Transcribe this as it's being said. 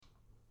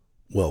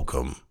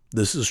Welcome.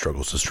 This is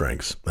Struggles to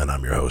Strengths, and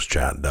I'm your host,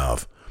 Chad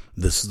Duff.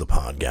 This is the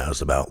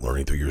podcast about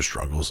learning through your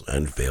struggles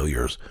and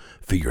failures,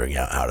 figuring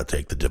out how to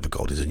take the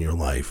difficulties in your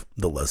life,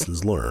 the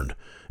lessons learned,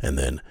 and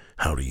then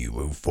how do you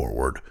move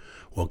forward.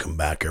 Welcome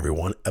back,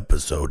 everyone.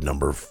 Episode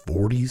number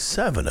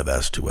 47 of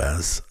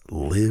S2S,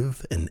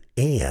 Live an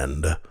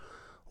And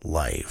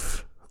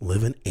Life.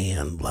 Live an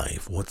and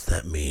life. What's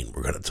that mean?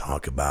 We're going to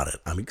talk about it.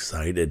 I'm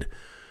excited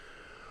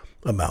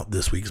about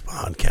this week's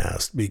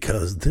podcast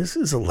because this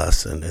is a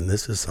lesson, and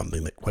this is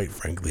something that, quite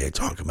frankly, I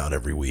talk about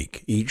every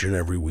week. Each and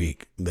every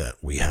week that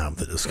we have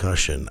the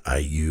discussion, I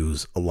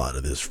use a lot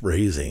of this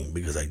phrasing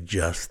because I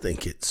just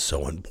think it's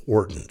so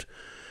important.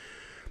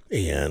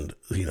 And,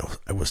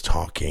 I was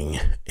talking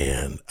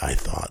and I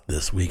thought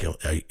this week,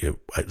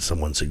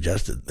 someone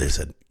suggested, they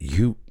said,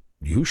 you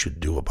should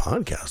do a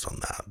podcast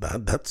on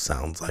that. That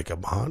sounds like a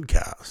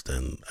podcast.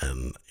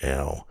 And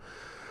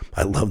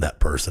I love that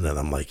person. And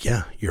I'm like,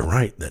 yeah, you're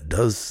right. That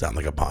does sound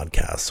like a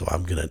podcast. So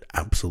I'm going to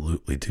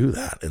absolutely do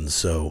that. And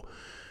so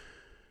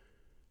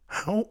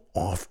how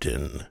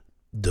often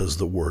does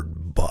the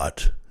word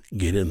but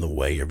get in the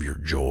way of your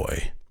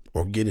joy,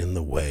 or get in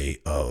the way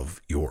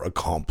of your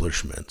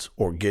accomplishments,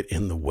 or get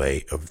in the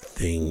way of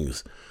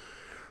things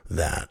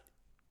that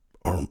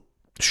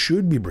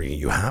should be bringing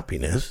you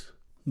happiness,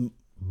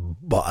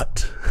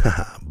 but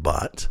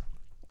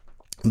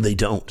they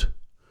don't,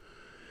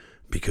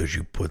 because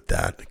you put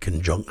that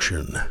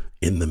conjunction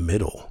in the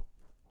middle?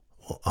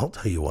 Well, I'll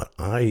tell you what,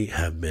 I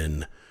have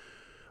been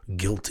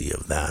guilty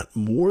of that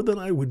more than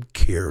I would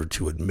care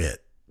to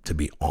admit, to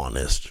be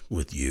honest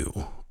with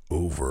you,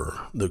 over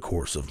the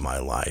course of my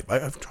life.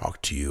 I've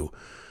talked to you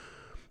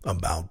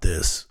about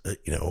this,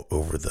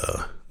 over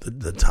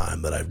the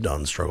time that I've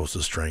done Struggles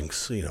to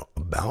Strengths,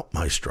 about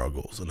my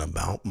struggles and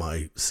about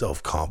my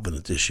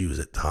self-confidence issues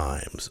at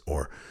times,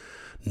 or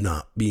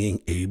not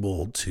being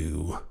able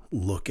to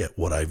look at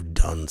what I've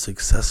done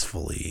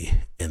successfully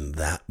and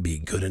that be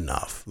good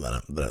enough,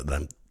 that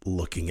I'm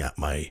looking at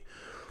my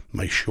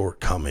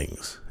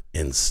shortcomings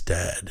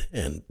instead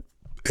and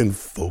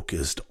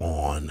focused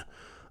on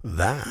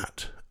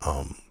that.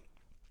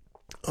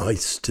 I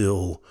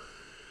still,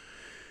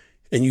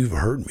 and you've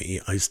heard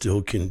me, I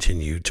still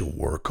continue to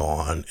work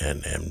on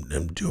and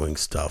am doing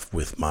stuff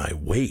with my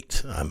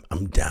weight.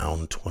 I'm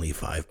down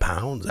 25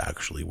 pounds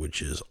actually,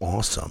 which is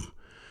awesome.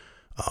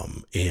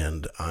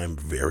 And I'm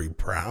very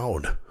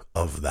proud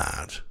of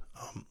that.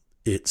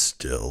 It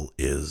still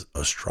is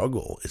a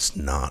struggle.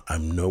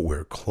 I'm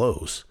nowhere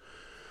close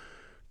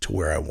to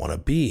where I want to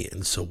be.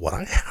 And so what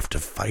I have to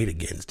fight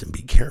against and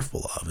be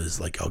careful of is,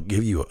 I'll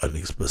give you a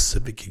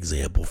specific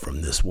example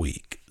from this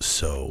week.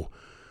 So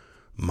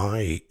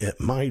at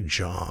my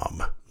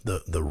job,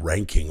 the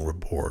ranking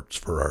reports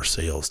for our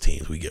sales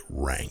teams, we get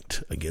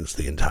ranked against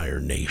the entire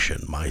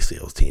nation. My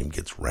sales team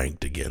gets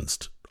ranked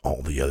against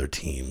all the other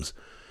teams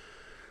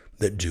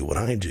that do what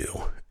I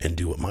do and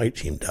do what my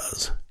team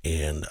does.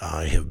 And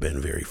I have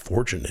been very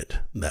fortunate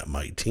that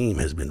my team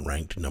has been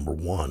ranked number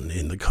one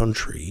in the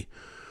country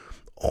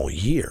all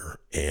year.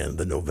 And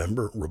the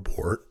November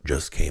report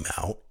just came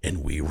out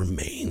and we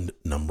remained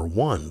number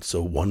one.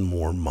 So one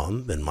more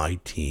month and my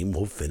team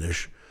will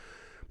finish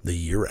the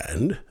year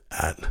end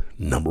at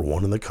number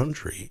one in the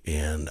country.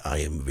 And I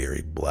am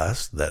very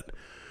blessed that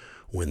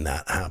when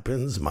that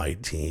happens, my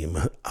team,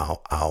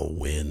 I'll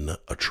win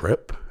a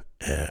trip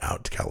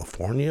out to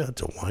California,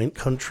 to wine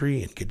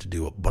country, and get to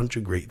do a bunch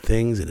of great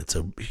things. And it's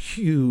a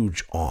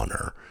huge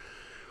honor.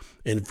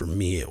 And for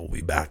me, it will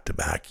be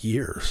back-to-back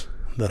years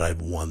that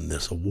I've won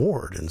this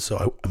award. And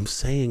so I'm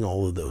saying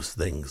all of those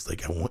things. I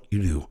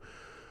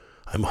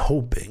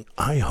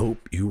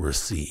hope you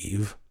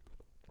receive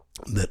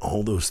that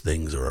all those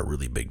things are a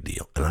really big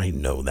deal. And I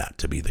know that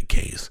to be the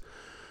case.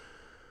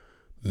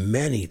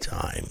 Many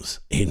times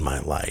in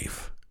my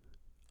life,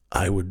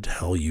 I would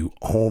tell you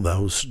all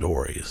those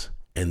stories,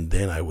 and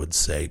then I would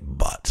say,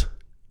 but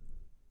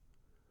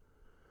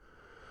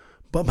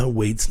my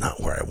weight's not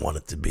where I want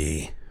it to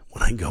be.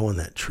 When I go on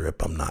that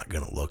trip, I'm not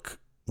going to look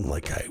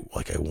like I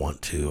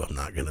want to. I'm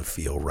not going to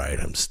feel right.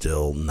 I'm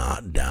still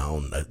not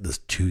down. This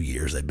 2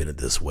 years I've been at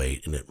this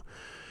weight, and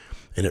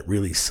it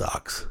really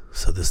sucks.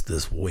 So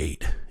this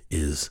weight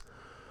is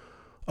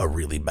a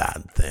really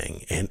bad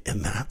thing. And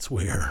that's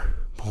where,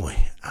 boy,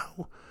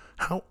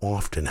 how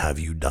often have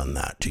you done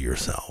that to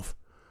yourself?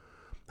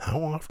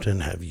 How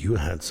often have you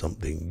had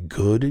something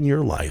good in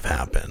your life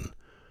happen?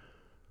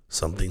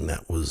 Something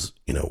that was,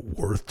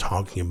 worth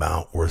talking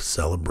about, worth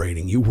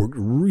celebrating. You worked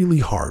really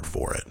hard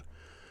for it.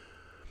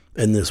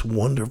 And this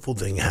wonderful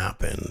thing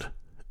happened.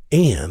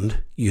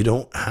 And you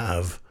don't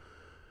have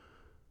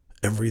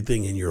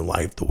everything in your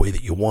life the way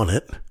that you want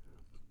it.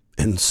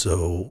 And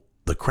so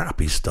the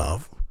crappy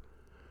stuff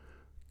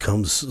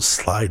comes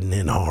sliding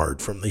in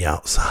hard from the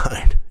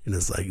outside. And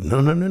it's like,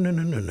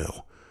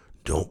 no.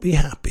 Don't be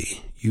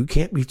happy. You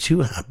can't be too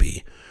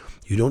happy.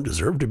 You don't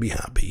deserve to be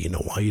happy. You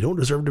know why you don't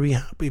deserve to be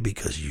happy?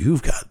 Because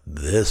you've got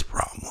this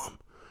problem.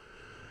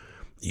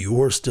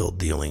 You're still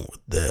dealing with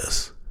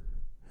this.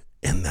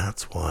 And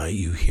that's why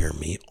you hear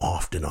me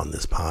often on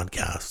this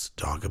podcast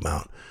talk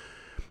about,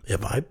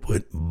 if I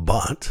put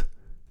but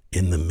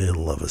in the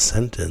middle of a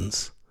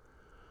sentence,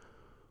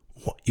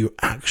 what you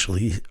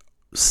actually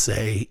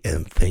say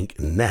and think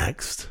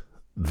next,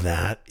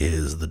 that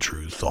is the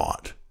true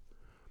thought.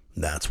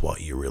 That's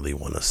what you really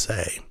want to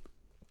say.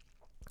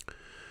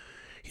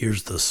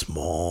 Here's the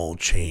small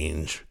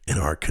change in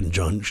our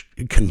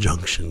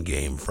conjunction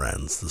game,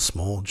 friends. The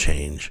small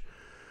change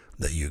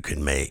that you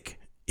can make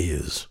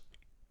is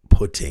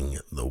putting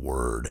the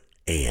word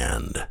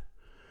 "and"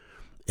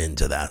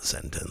 into that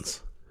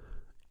sentence.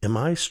 Am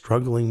I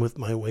struggling with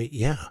my weight?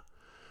 Yeah,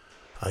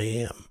 I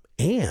am.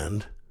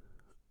 And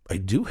I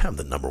do have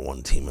the number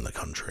one team in the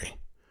country.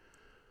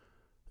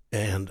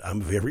 And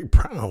I'm very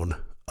proud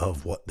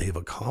of what they've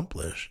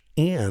accomplished.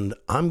 And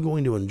I'm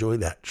going to enjoy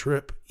that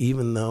trip,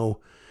 even though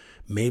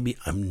maybe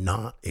I'm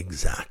not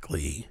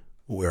exactly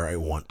where I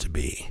want to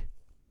be.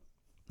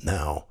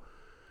 Now,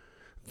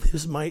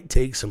 this might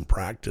take some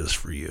practice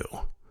for you,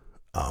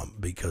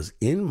 because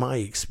in my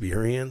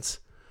experience,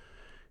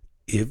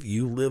 if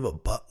you live a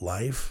butt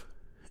life,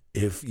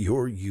 if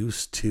you're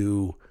used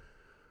to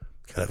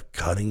kind of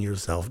cutting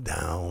yourself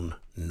down,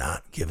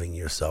 not giving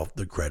yourself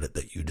the credit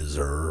that you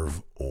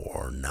deserve,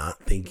 or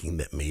not thinking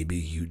that maybe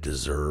you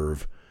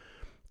deserve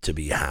to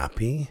be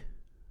happy,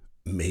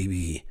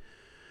 maybe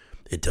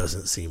it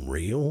doesn't seem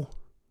real.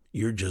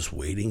 You're just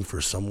waiting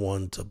for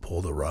someone to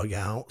pull the rug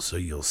out, so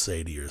you'll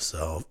say to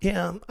yourself,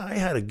 yeah, I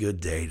had a good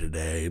day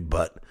today,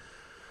 but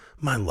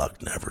my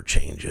luck never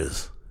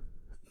changes.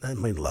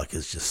 My luck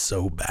is just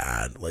so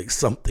bad. Like,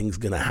 something's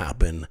going to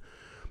happen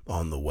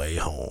on the way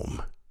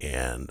home,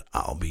 and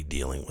I'll be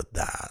dealing with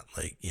that.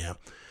 Like,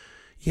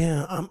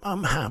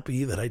 I'm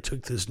happy that I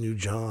took this new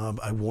job.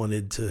 I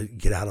wanted to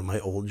get out of my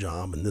old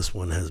job, and this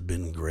one has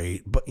been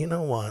great. But you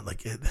know what?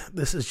 Like,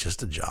 this is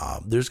just a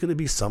job. There's going to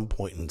be some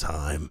point in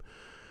time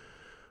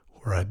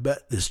where I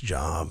bet this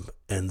job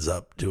ends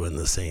up doing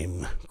the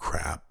same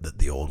crap that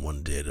the old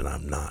one did, and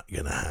I'm not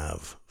going to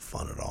have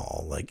fun at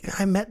all. Like,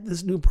 I met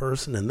this new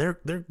person, and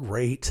they're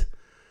great.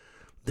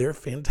 They're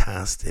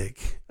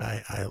fantastic.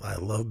 I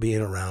love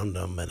being around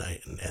them,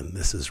 and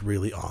this is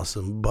really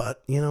awesome.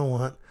 But you know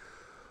what?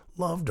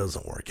 Love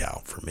doesn't work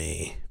out for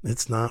me.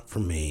 It's not for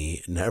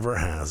me. It never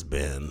has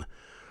been.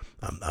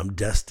 I'm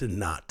destined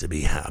not to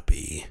be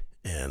happy,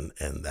 and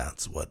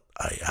that's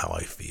how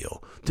I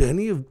feel. Do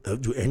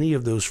any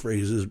of those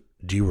phrases,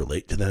 do you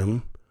relate to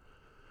them?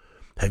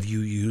 Have you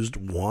used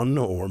one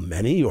or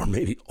many or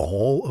maybe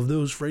all of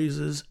those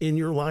phrases in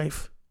your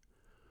life?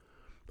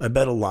 I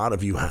bet a lot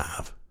of you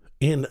have.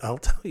 And I'll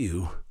tell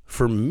you,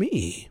 for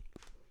me,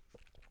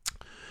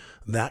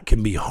 that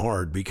can be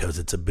hard because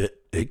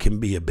it can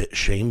be a bit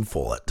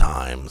shameful at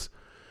times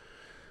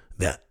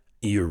that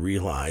you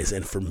realize,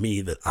 and for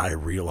me, that I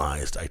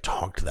realized I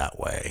talked that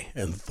way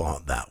and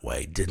thought that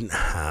way, didn't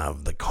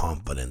have the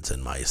confidence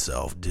in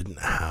myself, didn't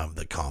have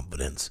the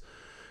confidence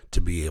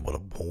to be able to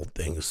pull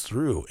things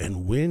through.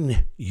 And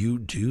when you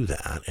do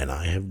that, and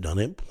I have done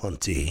it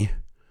plenty,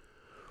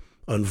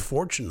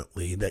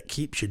 unfortunately, that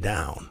keeps you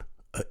down.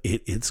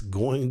 It's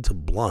going to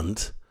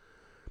blunt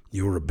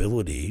your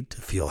ability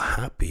to feel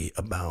happy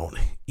about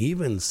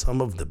even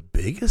some of the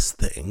biggest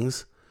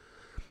things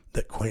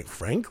that, quite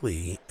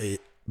frankly,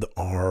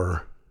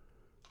 are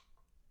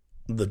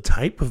the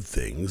type of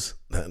things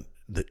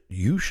that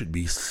you should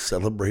be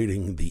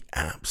celebrating the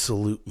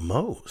absolute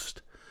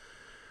most.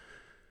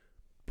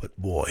 But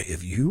boy,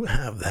 if you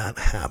have that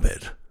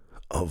habit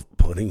of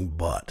putting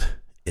 "but"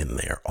 in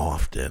there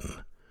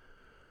often,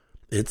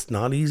 it's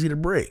not easy to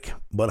break,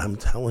 but I'm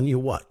telling you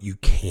what, you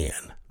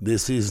can.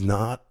 This is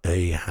not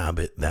a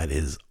habit that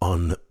is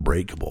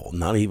unbreakable,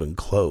 not even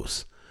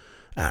close,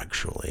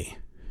 actually.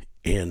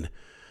 And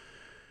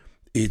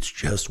it's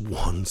just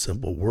one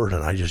simple word,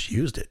 and I just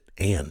used it.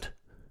 And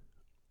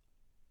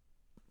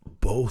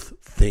both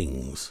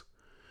things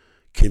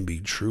can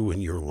be true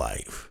in your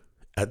life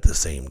at the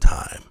same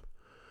time.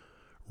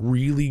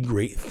 Really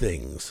great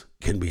things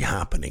can be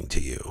happening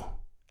to you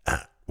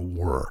at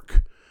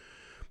work,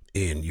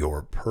 in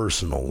your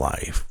personal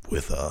life,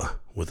 with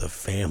a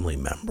family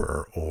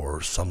member or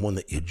someone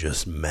that you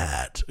just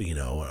met,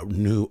 a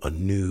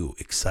new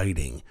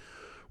exciting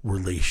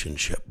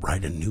relationship,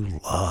 right? A new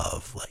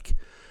love. Like,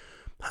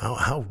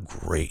 how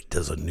great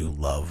does a new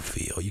love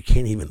feel? You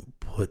can't even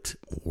put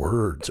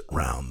words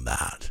around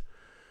that.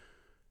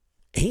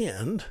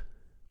 And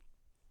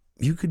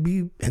you could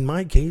be, in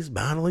my case,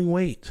 battling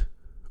weight.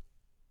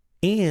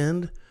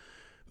 And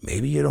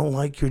maybe you don't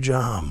like your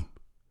job.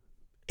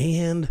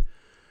 And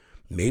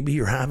maybe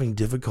you're having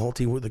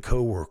difficulty with a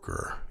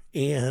coworker,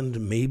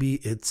 and maybe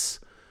it's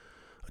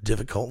a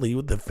difficulty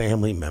with a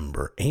family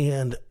member,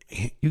 and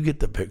you get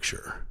the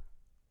picture.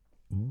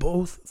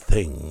 Both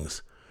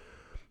things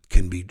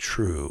can be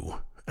true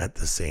at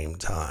the same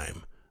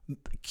time.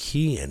 The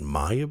key, in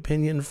my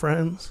opinion,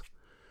 friends,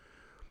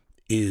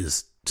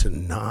 is to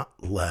not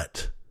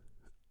let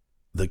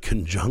the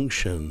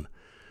conjunction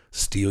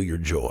steal your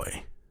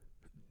joy.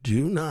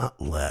 Do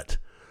not let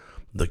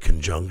the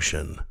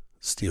conjunction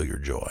steal your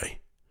joy.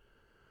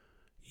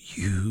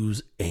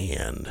 use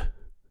and,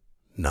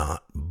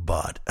 not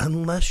but,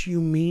 unless you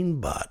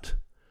mean but.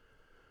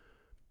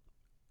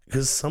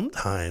 Because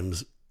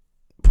sometimes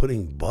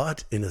putting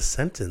but in a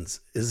sentence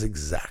is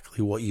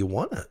exactly what you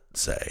want to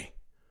say.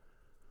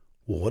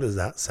 Well, what does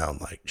that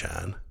sound like,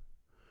 John?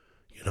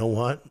 You know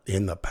what?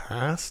 In the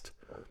past,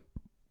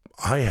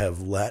 I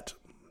have let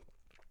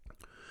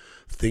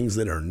things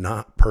that are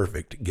not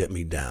perfect get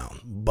me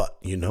down. But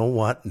you know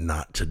what?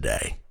 Not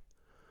today.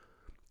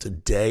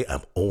 Today,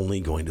 I'm only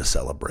going to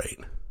celebrate.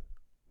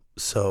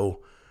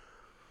 So,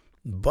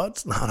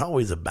 but's not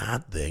always a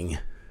bad thing,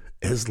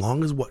 as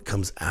long as what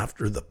comes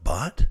after the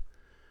but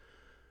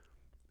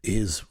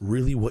is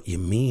really what you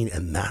mean,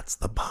 and that's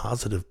the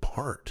positive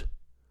part.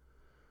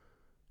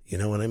 You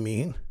know what I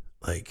mean?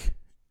 Like,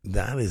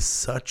 that is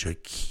such a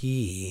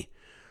key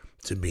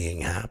to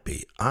being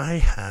happy.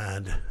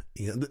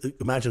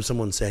 Imagine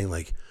someone saying,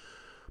 like,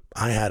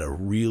 I had a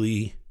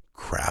really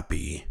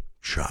crappy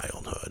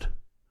childhood.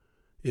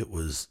 It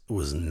was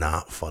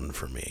not fun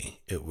for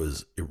me. It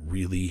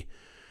really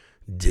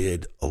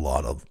did a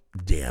lot of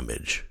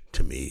damage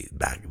to me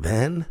back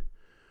then,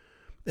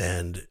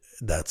 and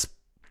that's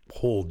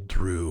pulled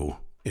through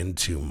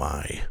into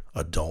my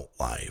adult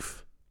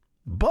life.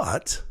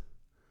 But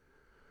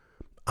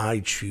I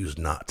choose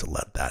not to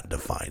let that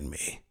define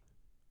me.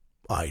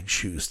 I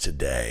choose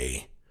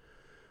today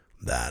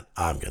that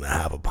I'm going to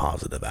have a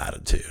positive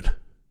attitude.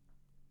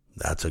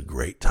 That's a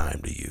great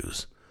time to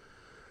use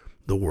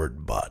the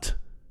word but.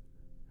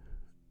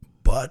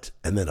 But,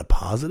 and then a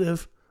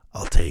positive,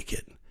 I'll take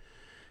it.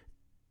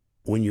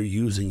 When you're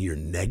using your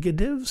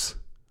negatives,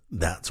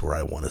 that's where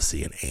I want to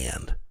see an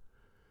and.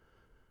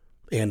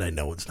 And I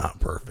know it's not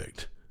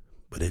perfect.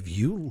 But if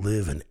you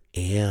live an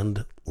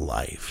and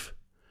life,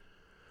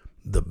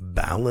 the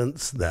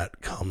balance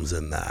that comes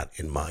in that,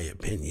 in my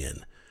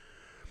opinion,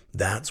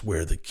 that's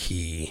where the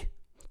key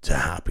to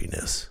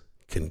happiness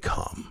can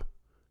come.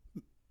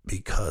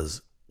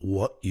 Because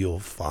what you'll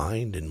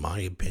find, in my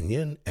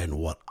opinion, and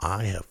what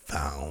I have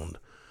found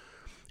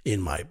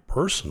in my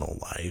personal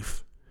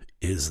life,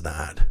 is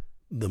that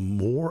the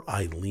more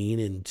I lean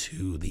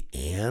into the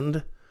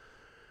and,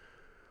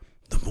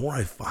 the more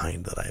I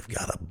find that I've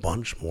got a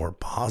bunch more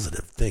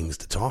positive things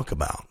to talk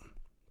about.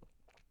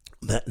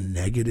 That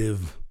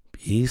negative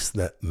piece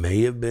that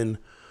may have been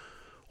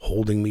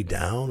holding me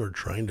down or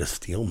trying to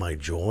steal my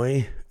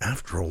joy,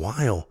 after a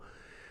while,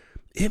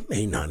 it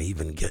may not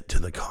even get to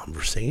the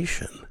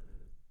conversation.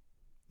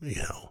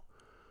 You know,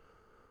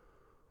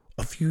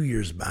 a few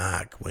years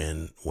back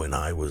when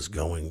I was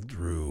going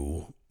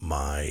through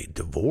my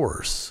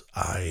divorce,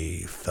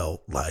 I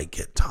felt like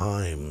at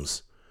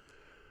times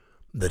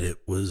that it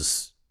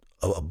was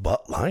a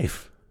butt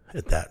life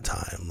at that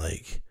time.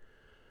 Like,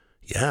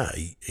 yeah,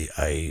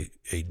 I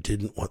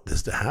didn't want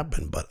this to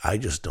happen, but I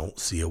just don't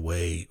see a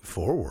way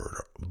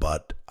forward.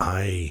 But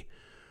I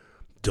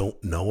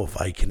don't know if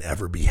I can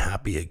ever be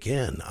happy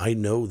again. I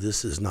know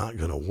this is not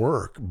going to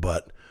work,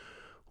 but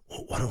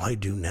what do I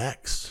do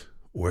next?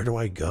 Where do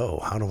I go?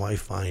 How do I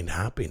find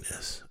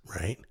happiness,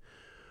 right?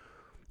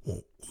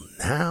 Well,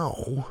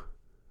 now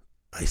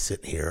I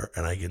sit here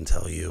and I can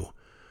tell you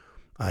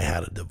I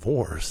had a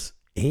divorce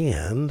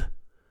and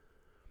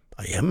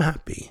I am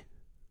happy.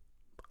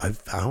 I've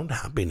found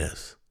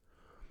happiness.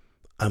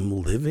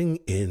 I'm living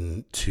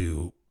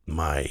into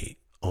my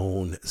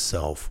own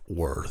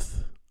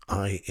self-worth.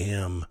 I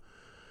am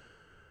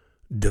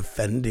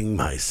defending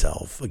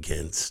myself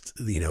against,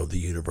 the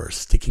universe,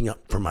 sticking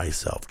up for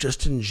myself,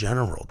 just in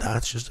general.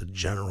 That's just a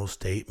general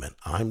statement.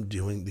 I'm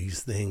doing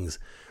these things,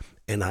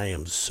 and I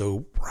am so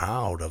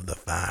proud of the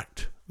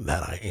fact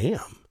that I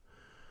am.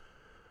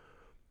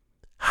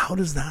 How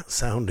does that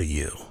sound to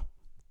you?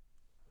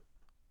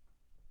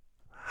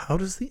 How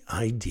does the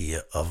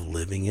idea of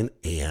living an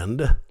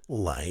and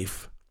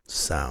life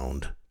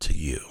sound to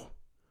you?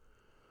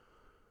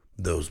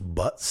 Those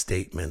but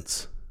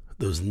statements,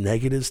 those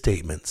negative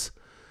statements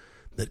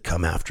that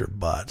come after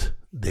but,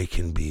 they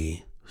can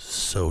be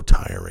so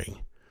tiring.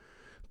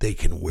 They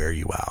can wear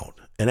you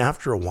out. And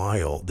after a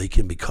while, they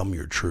can become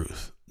your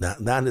truth.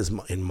 That is,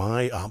 in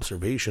my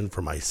observation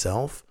for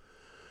myself,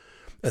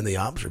 and the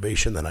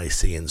observation that I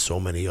see in so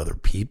many other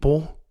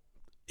people,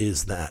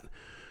 is that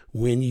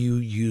when you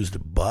used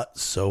but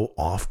so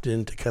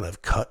often to kind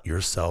of cut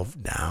yourself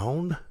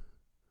down,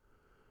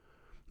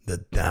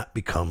 that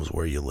becomes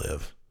where you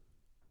live.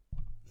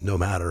 No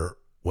matter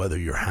whether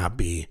you're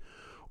happy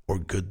or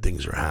good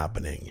things are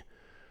happening,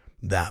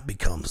 that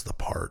becomes the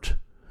part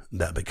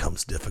that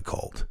becomes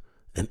difficult.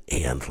 And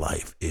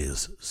life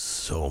is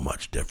so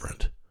much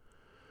different.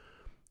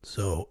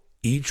 So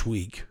each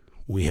week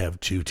we have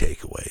 2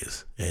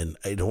 takeaways, and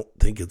I don't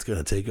think it's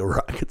going to take a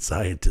rocket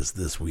scientist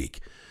this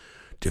week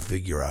to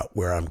figure out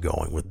where I'm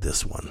going with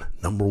this one.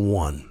 Number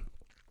 1,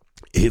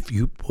 if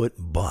you put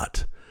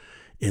but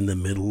in the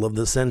middle of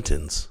the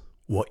sentence,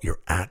 what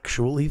you're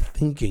actually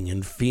thinking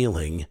and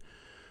feeling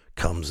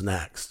comes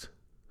next.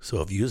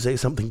 So if you say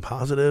something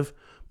positive,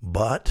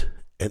 but,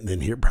 And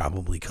then here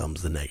probably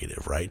comes the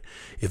negative, right?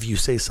 If you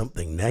say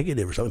something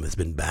negative or something that's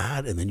been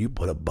bad and then you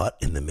put a but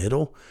in the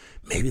middle,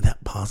 maybe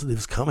that positive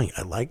is coming.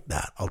 I like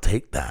that. I'll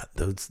take that.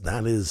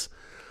 That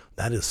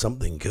is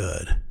something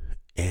good.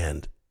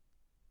 And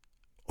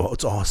well,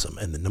 it's awesome.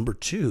 And the number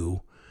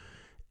 2,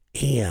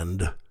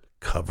 and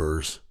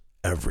covers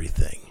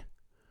everything.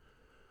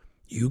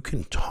 You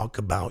can talk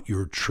about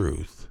your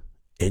truth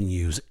and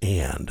use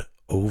and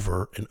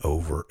over and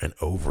over and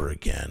over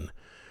again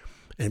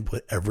and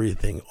put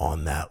everything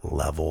on that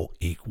level,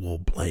 equal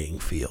playing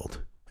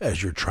field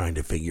as you're trying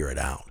to figure it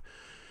out.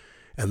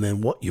 And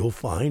then what you'll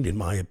find, in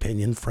my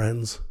opinion,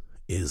 friends,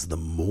 is the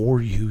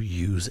more you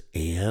use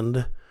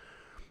and,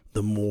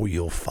 the more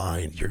you'll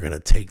find you're going to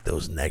take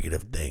those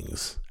negative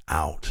things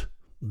out.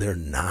 They're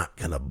not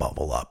going to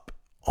bubble up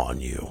on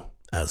you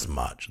as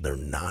much. They're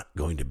not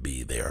going to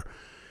be there.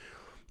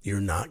 You're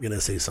not going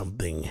to say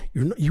something,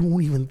 you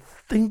won't even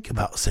think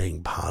about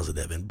saying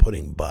positive and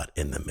putting but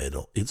in the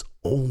middle. It's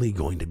only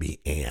going to be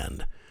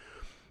and.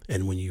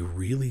 And when you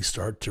really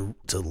start to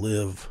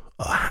live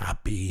a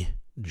happy,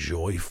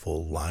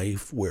 joyful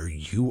life where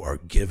you are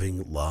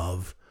giving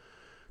love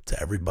to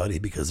everybody,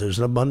 because there's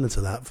an abundance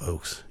of that,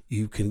 folks.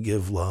 You can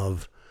give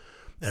love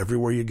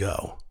everywhere you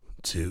go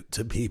to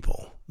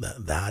people.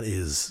 That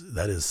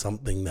is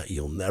something that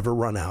you'll never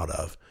run out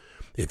of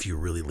if you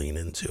really lean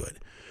into it.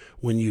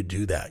 When you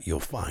do that, you'll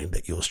find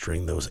that you'll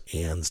string those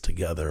ands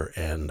together.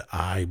 And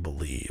I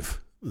believe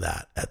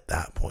that at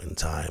that point in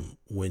time,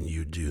 when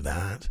you do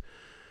that,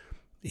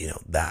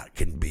 that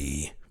can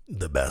be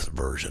the best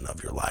version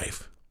of your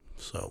life.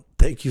 So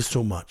thank you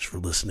so much for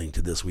listening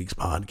to this week's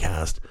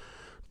podcast.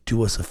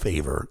 Do us a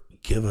favor,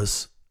 give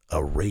us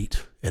a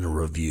rate and a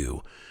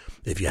review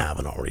if you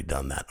haven't already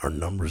done that. Our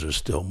numbers are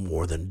still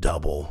more than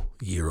double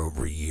year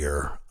over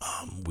year.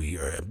 We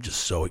are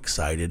just so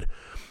excited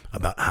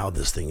about how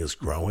this thing is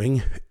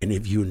growing. And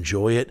if you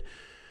enjoy it,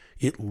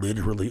 it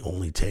literally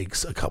only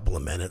takes a couple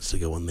of minutes to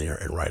go in there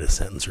and write a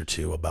sentence or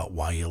two about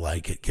why you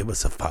like it. Give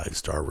us a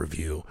 5-star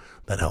review.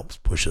 That helps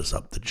push us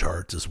up the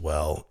charts as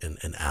well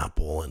in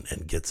Apple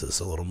and gets us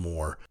a little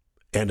more,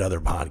 and other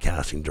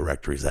podcasting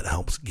directories. That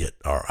helps get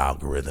our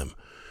algorithm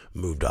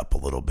moved up a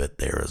little bit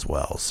there as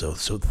well. So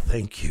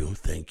thank you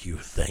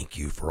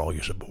for all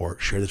your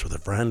support. Share this with a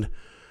friend.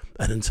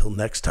 And until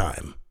next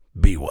time,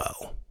 be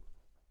well.